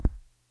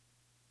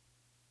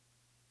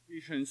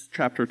Ephesians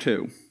chapter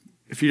 2.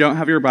 If you don't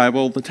have your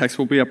Bible, the text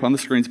will be up on the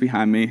screens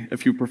behind me.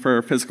 If you prefer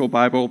a physical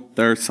Bible,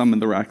 there are some in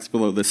the racks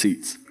below the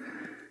seats.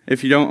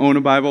 If you don't own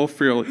a Bible,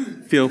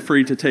 feel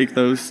free to take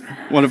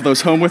one of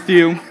those home with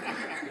you.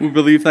 We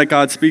believe that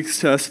God speaks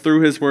to us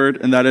through His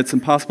Word and that it's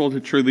impossible to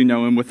truly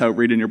know Him without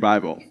reading your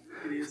Bible.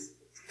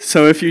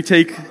 So if you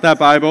take that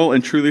Bible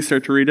and truly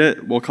start to read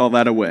it, we'll call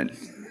that a win.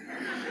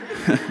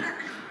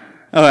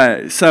 All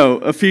right, so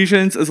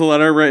Ephesians is a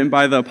letter written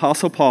by the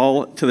Apostle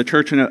Paul to the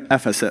church in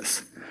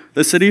Ephesus.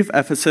 The city of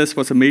Ephesus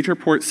was a major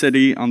port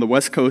city on the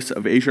west coast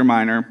of Asia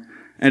Minor,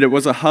 and it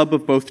was a hub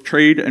of both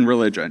trade and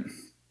religion.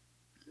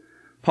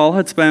 Paul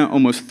had spent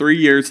almost 3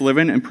 years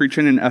living and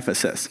preaching in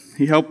Ephesus.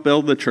 He helped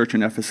build the church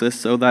in Ephesus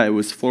so that it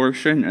was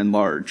flourishing and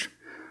large.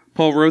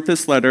 Paul wrote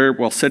this letter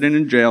while sitting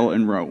in jail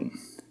in Rome.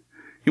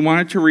 He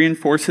wanted to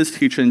reinforce his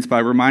teachings by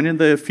reminding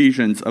the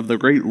Ephesians of the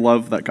great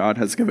love that God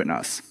has given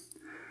us.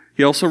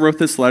 He also wrote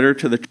this letter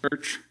to the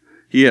church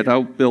he had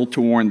helped build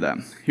to warn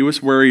them. He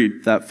was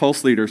worried that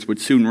false leaders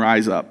would soon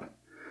rise up.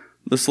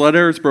 This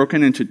letter is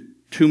broken into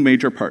two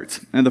major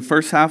parts. In the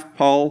first half,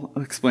 Paul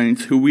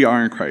explains who we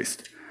are in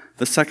Christ.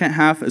 The second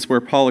half is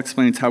where Paul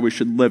explains how we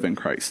should live in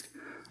Christ.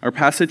 Our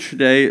passage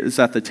today is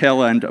at the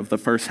tail end of the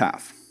first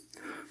half.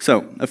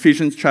 So,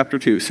 Ephesians chapter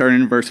 2,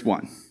 starting in verse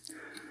 1.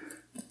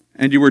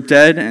 And you were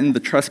dead in the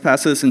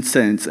trespasses and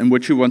sins in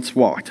which you once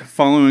walked,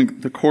 following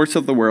the course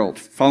of the world,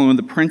 following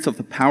the prince of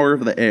the power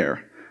of the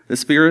air, the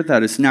spirit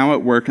that is now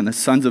at work in the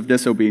sons of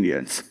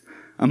disobedience,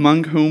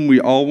 among whom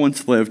we all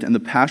once lived in the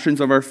passions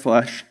of our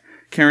flesh,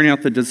 carrying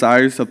out the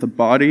desires of the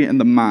body and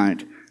the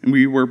mind, and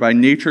we were by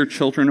nature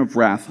children of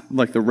wrath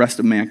like the rest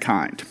of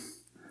mankind.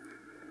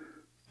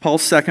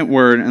 Paul's second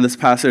word in this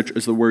passage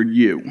is the word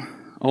you.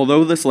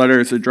 Although this letter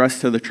is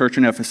addressed to the church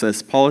in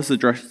Ephesus, Paul is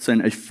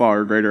addressing a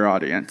far greater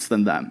audience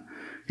than them.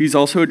 He's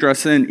also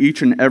addressing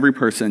each and every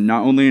person,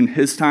 not only in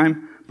his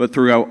time, but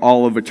throughout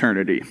all of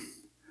eternity.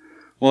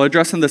 While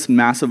addressing this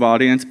massive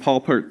audience, Paul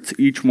puts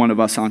each one of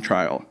us on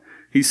trial.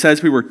 He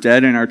says we were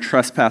dead in our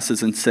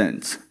trespasses and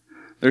sins.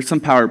 There's some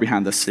power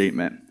behind this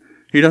statement.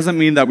 He doesn't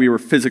mean that we were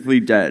physically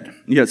dead.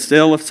 Yet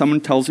still, if someone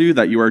tells you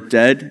that you are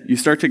dead, you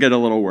start to get a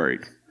little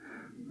worried.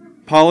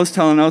 Paul is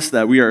telling us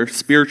that we are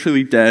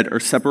spiritually dead or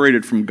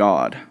separated from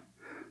God.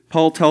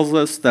 Paul tells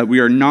us that we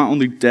are not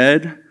only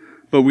dead,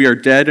 but we are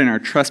dead in our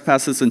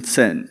trespasses and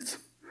sins.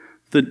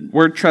 The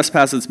word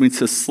trespasses means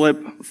to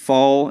slip,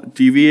 fall,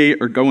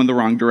 deviate, or go in the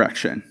wrong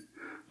direction.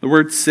 The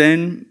word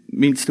sin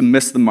means to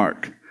miss the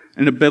mark.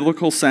 In a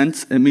biblical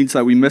sense, it means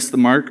that we miss the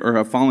mark or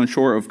have fallen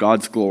short of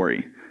God's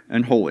glory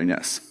and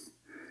holiness.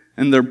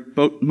 In their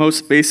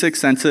most basic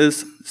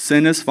senses,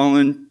 sin is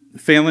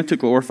failing to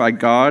glorify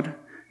God,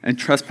 and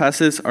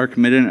trespasses are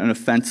committing an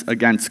offense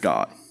against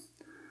God.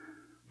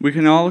 We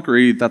can all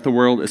agree that the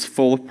world is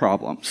full of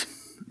problems.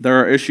 There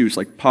are issues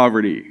like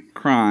poverty,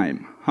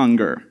 crime,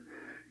 hunger.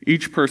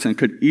 Each person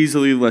could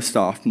easily list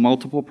off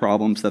multiple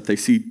problems that they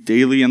see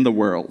daily in the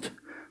world,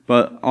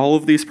 but all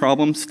of these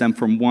problems stem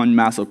from one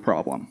massive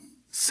problem: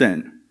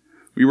 sin.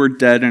 We were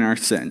dead in our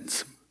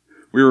sins.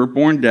 We were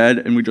born dead,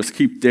 and we just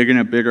keep digging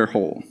a bigger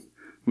hole.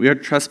 We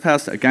had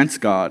trespassed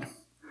against God.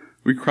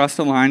 We crossed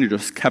the line and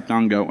just kept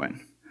on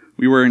going.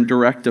 We were in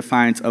direct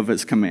defiance of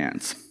His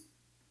commands.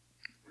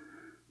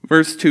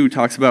 Verse 2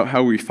 talks about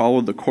how we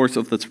followed the course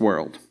of this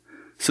world.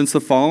 Since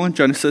the fall in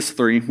Genesis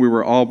 3, we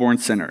were all born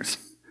sinners.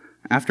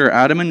 After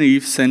Adam and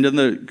Eve sinned in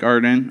the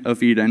Garden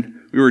of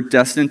Eden, we were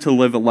destined to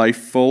live a life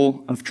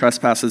full of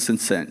trespasses and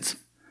sins.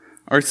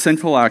 Our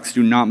sinful acts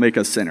do not make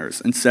us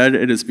sinners. Instead,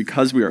 it is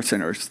because we are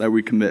sinners that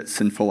we commit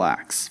sinful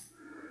acts.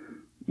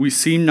 We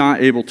seem not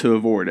able to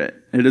avoid it.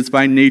 It is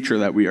by nature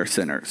that we are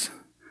sinners.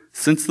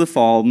 Since the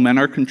fall, men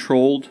are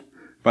controlled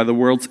by the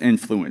world's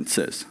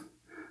influences.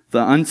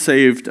 The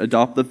unsaved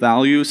adopt the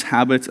values,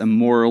 habits, and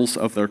morals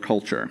of their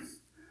culture.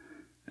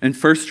 In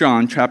 1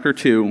 John chapter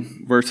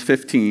 2, verse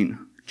 15,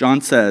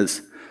 John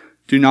says,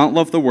 "Do not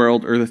love the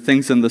world or the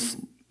things in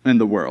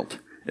the world.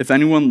 If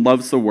anyone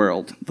loves the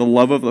world, the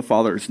love of the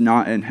Father is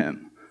not in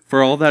him.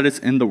 For all that is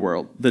in the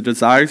world, the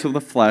desires of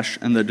the flesh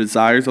and the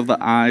desires of the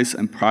eyes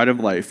and pride of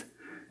life,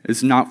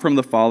 is not from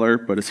the Father,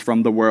 but is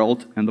from the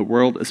world, and the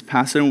world is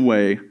passing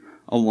away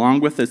along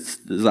with its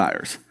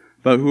desires.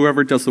 But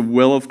whoever does the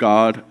will of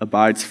God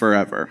abides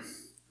forever."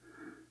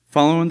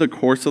 Following the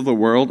course of the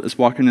world is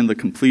walking in the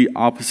complete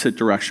opposite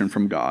direction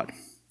from God.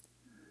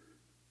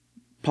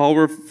 Paul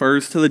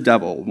refers to the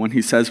devil when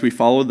he says we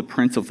follow the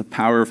prince of the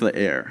power of the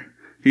air.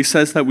 He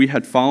says that we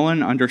had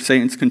fallen under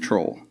Satan's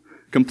control,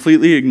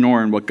 completely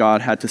ignoring what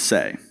God had to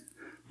say.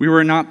 We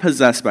were not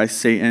possessed by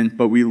Satan,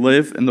 but we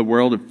live in the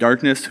world of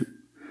darkness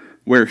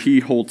where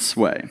he holds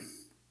sway.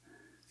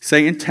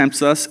 Satan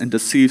tempts us and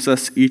deceives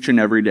us each and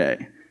every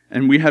day,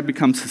 and we have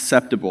become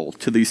susceptible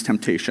to these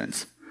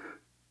temptations.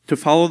 To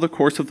follow the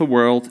course of the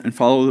world and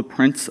follow the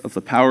prince of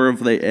the power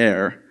of the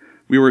air,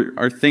 we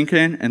are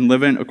thinking and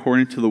living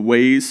according to the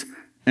ways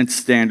and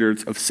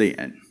standards of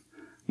Satan.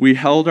 We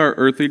held our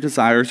earthly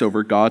desires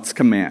over God's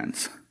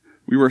commands.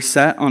 We were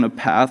set on a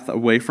path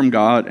away from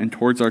God and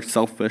towards our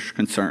selfish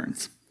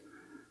concerns.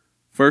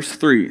 Verse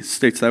 3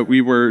 states that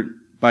we were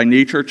by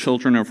nature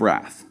children of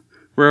wrath.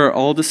 We are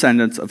all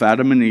descendants of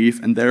Adam and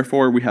Eve, and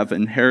therefore we have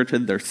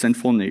inherited their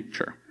sinful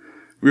nature.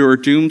 We were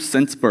doomed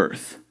since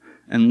birth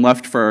and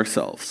left for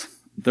ourselves.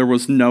 There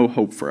was no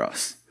hope for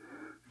us.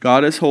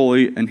 God is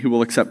holy, and he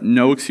will accept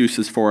no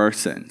excuses for our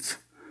sins.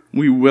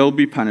 We will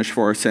be punished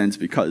for our sins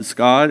because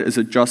God is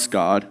a just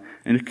God,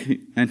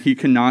 and he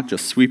cannot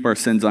just sweep our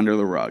sins under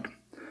the rug.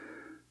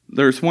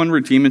 There's one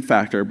redeeming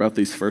factor about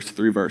these first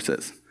 3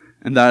 verses,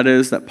 and that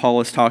is that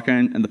Paul is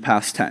talking in the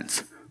past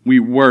tense. We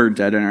were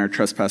dead in our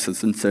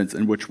trespasses and sins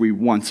in which we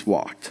once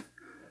walked.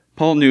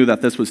 Paul knew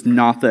that this was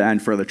not the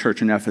end for the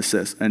church in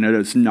Ephesus, and it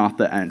is not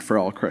the end for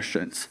all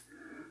Christians.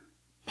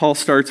 Paul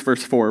starts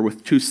verse 4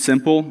 with 2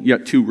 simple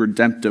yet 2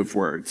 redemptive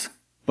words,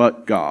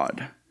 but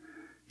God.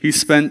 He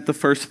spent the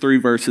first 3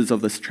 verses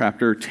of this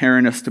chapter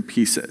tearing us to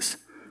pieces.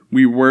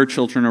 We were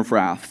children of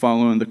wrath,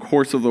 following the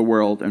course of the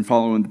world and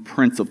following the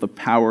prince of the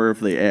power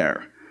of the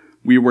air.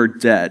 We were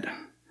dead.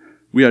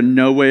 We had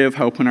no way of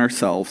helping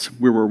ourselves.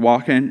 We were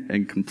walking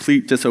in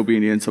complete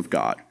disobedience of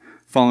God,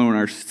 following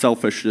our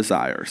selfish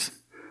desires.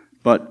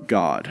 But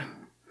God.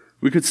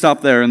 We could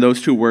stop there and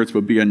those 2 words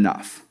would be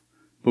enough,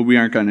 but we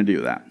aren't going to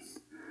do that.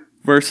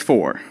 Verse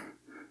 4,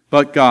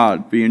 but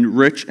God, being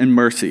rich in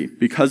mercy,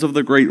 because of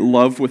the great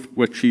love with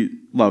which he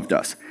loved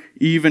us,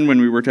 even when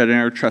we were dead in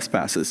our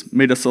trespasses,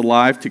 made us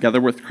alive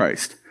together with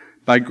Christ.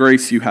 By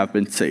grace you have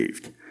been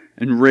saved,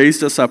 and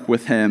raised us up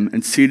with him,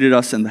 and seated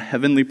us in the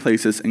heavenly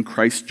places in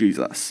Christ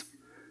Jesus.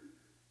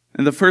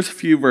 In the first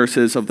few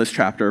verses of this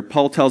chapter,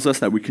 Paul tells us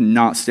that we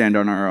cannot stand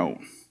on our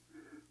own.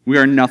 We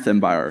are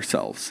nothing by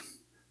ourselves.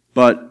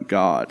 But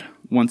God,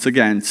 once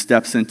again,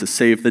 steps in to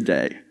save the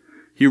day.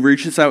 He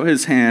reaches out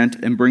his hand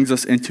and brings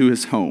us into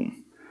his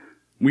home.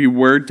 We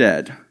were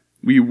dead.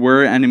 We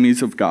were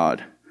enemies of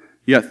God.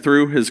 Yet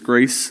through his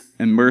grace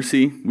and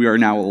mercy, we are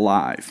now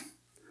alive.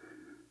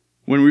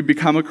 When we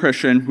become a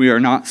Christian, we are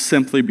not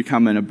simply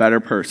becoming a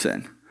better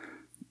person.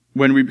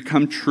 When we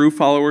become true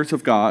followers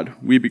of God,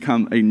 we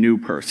become a new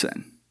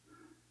person.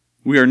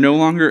 We are no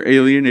longer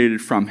alienated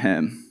from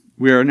him.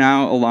 We are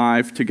now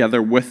alive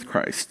together with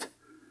Christ.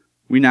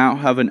 We now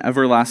have an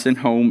everlasting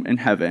home in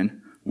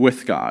heaven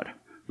with God.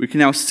 We can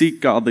now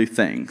seek godly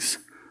things.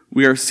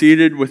 We are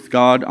seated with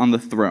God on the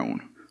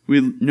throne.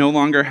 We no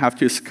longer have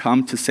to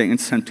succumb to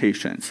Satan's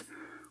temptations.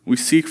 We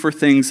seek for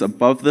things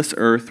above this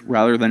earth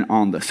rather than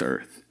on this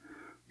earth.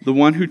 The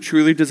one who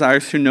truly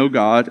desires to know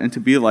God and to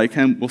be like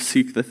him will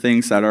seek the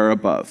things that are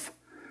above.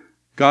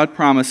 God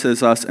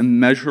promises us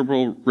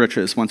immeasurable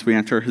riches once we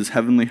enter his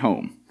heavenly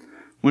home.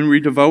 When we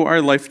devote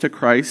our life to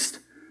Christ,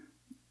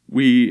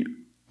 we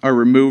are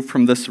removed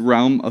from this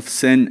realm of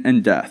sin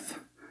and death.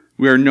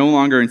 We are no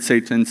longer in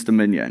Satan's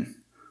dominion.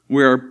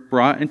 We are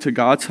brought into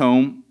God's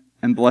home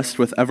and blessed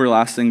with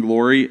everlasting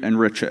glory and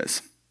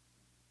riches.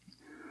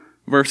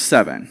 Verse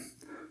 7,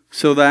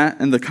 so that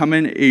in the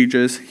coming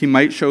ages he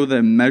might show the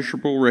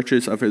immeasurable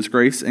riches of his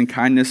grace and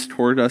kindness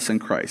toward us in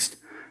Christ.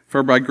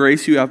 For by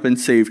grace you have been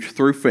saved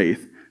through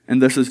faith,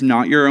 and this is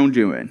not your own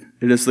doing.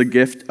 It is the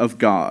gift of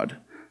God,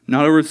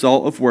 not a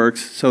result of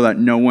works, so that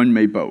no one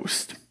may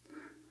boast.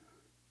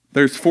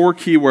 There's 4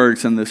 key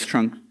words in this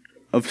chunk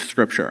of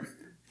Scripture.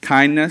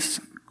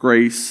 Kindness,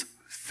 grace,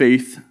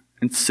 faith,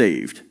 and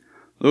saved.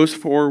 Those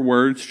 4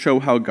 words show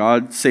how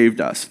God saved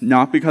us,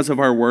 not because of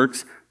our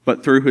works,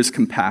 but through his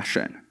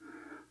compassion.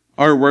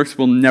 Our works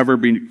will never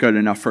be good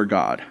enough for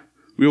God.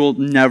 We will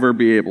never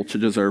be able to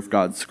deserve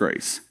God's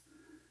grace.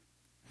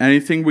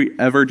 Anything we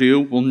ever do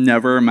will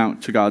never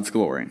amount to God's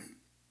glory.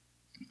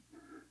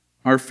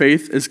 Our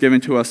faith is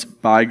given to us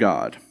by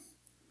God.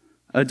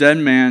 A dead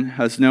man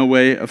has no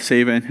way of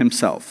saving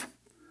himself.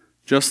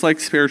 Just like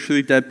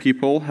spiritually dead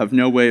people have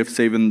no way of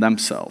saving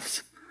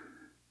themselves.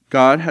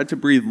 God had to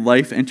breathe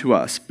life into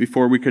us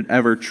before we could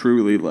ever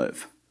truly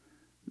live.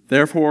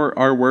 Therefore,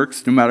 our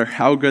works, no matter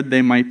how good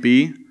they might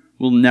be,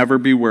 will never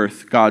be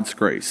worth God's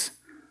grace.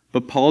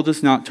 But Paul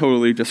does not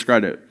totally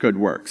discredit good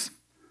works.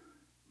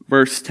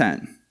 Verse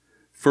 10,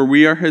 for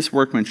we are his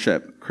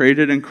workmanship,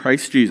 created in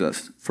Christ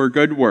Jesus, for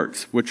good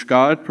works, which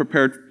God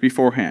prepared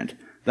beforehand,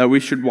 that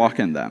we should walk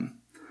in them.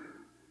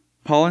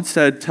 Paul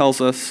instead tells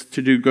us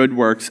to do good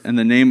works in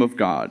the name of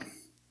God.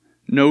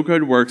 No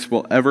good works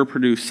will ever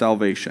produce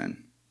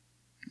salvation,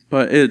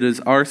 but it is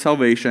our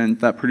salvation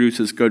that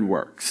produces good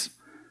works.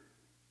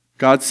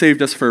 God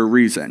saved us for a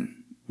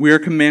reason. We are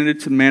commanded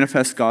to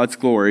manifest God's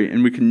glory,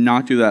 and we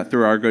cannot do that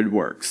through our good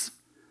works.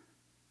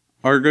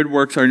 Our good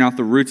works are not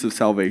the roots of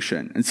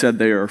salvation. Instead,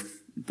 they are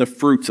the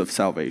fruits of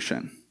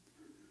salvation.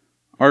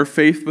 Our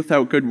faith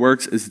without good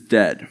works is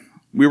dead.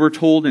 We were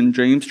told in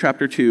James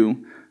chapter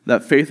 2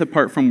 that faith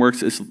apart from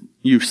works is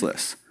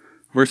useless.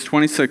 Verse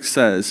 26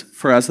 says,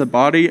 for as the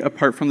body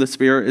apart from the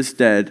spirit is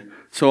dead,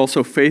 so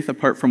also faith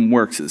apart from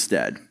works is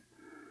dead.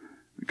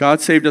 God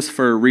saved us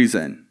for a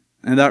reason,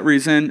 and that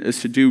reason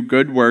is to do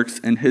good works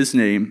in his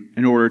name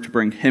in order to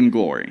bring him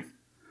glory.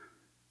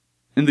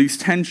 In these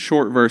 10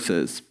 short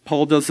verses,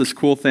 Paul does this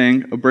cool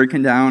thing of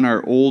breaking down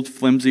our old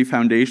flimsy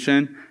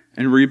foundation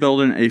and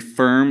rebuilding a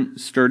firm,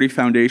 sturdy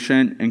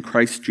foundation in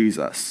Christ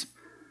Jesus.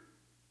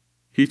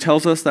 He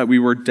tells us that we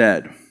were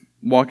dead,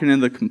 walking in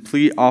the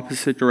complete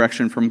opposite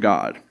direction from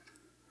God.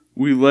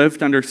 We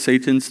lived under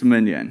Satan's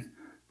dominion,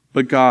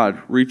 but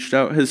God reached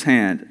out his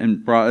hand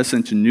and brought us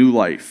into new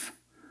life.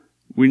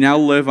 We now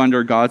live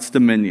under God's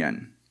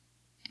dominion.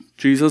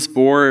 Jesus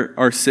bore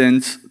our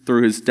sins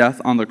through his death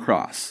on the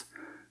cross.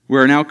 We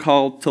are now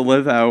called to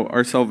live out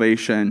our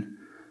salvation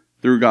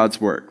through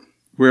God's work.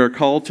 We are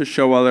called to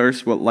show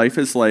others what life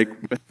is like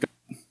with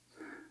God.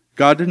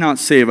 God did not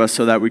save us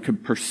so that we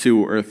could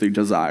pursue earthly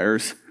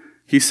desires.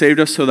 He saved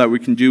us so that we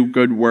can do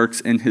good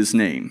works in his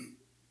name.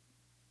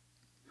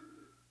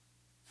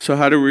 So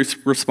how do we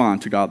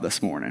respond to God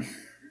this morning?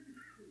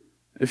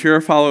 If you're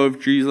a follower of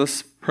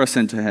Jesus, press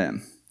into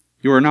him.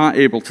 You are not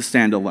able to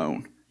stand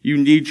alone. You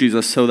need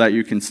Jesus so that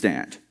you can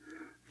stand.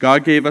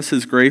 God gave us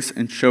his grace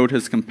and showed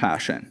his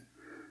compassion.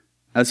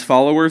 As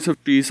followers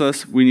of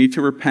Jesus, we need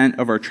to repent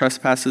of our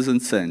trespasses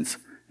and sins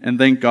and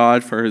thank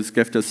God for his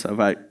gift of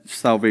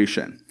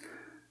salvation.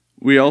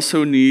 We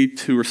also need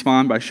to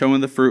respond by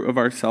showing the fruit of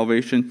our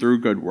salvation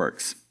through good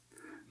works.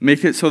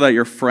 Make it so that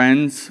your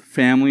friends,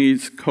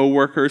 families,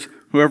 co-workers,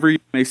 whoever you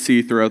may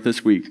see throughout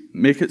this week,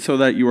 make it so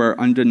that you are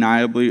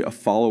undeniably a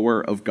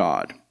follower of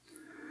God.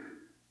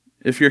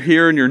 If you're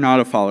here and you're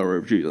not a follower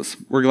of Jesus,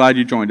 we're glad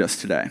you joined us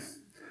today.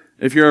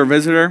 If you're a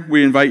visitor,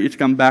 we invite you to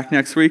come back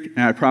next week,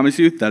 and I promise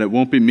you that it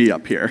won't be me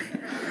up here.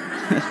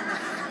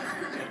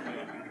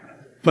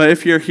 But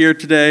if you're here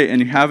today and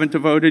you haven't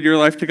devoted your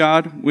life to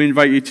God, we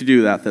invite you to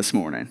do that this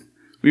morning.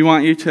 We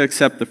want you to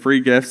accept the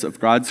free gifts of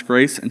God's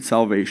grace and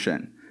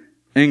salvation.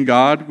 In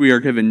God, we are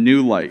given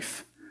new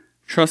life.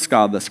 Trust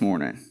God this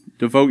morning.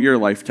 Devote your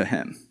life to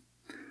him.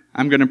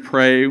 I'm going to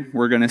pray.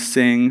 We're going to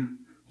sing.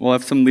 We'll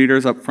have some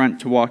leaders up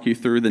front to walk you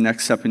through the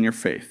next step in your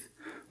faith,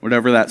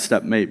 whatever that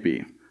step may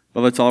be.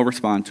 But let's all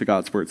respond to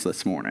God's words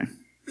this morning.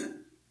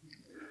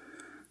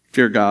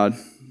 Dear God,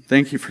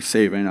 thank you for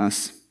saving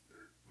us.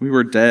 We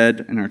were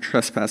dead in our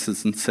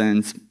trespasses and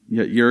sins,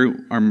 yet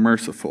you are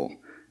merciful,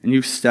 and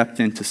you stepped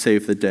in to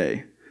save the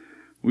day.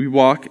 We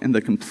walk in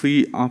the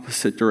complete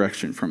opposite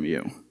direction from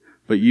you,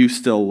 but you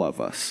still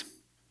love us.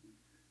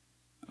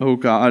 Oh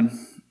God,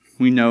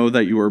 we know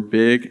that you are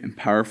big and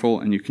powerful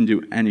and you can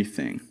do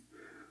anything.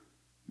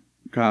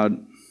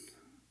 God,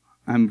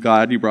 I'm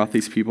glad you brought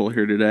these people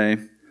here today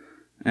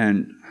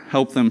and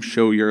help them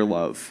show your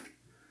love.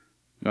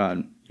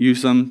 God,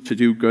 use them to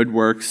do good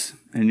works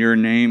in your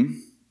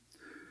name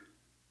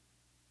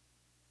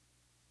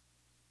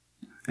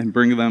and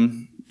bring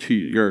them to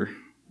your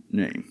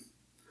name.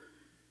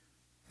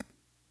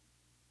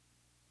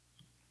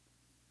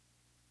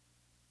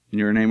 In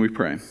your name we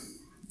pray.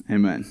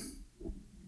 Amen.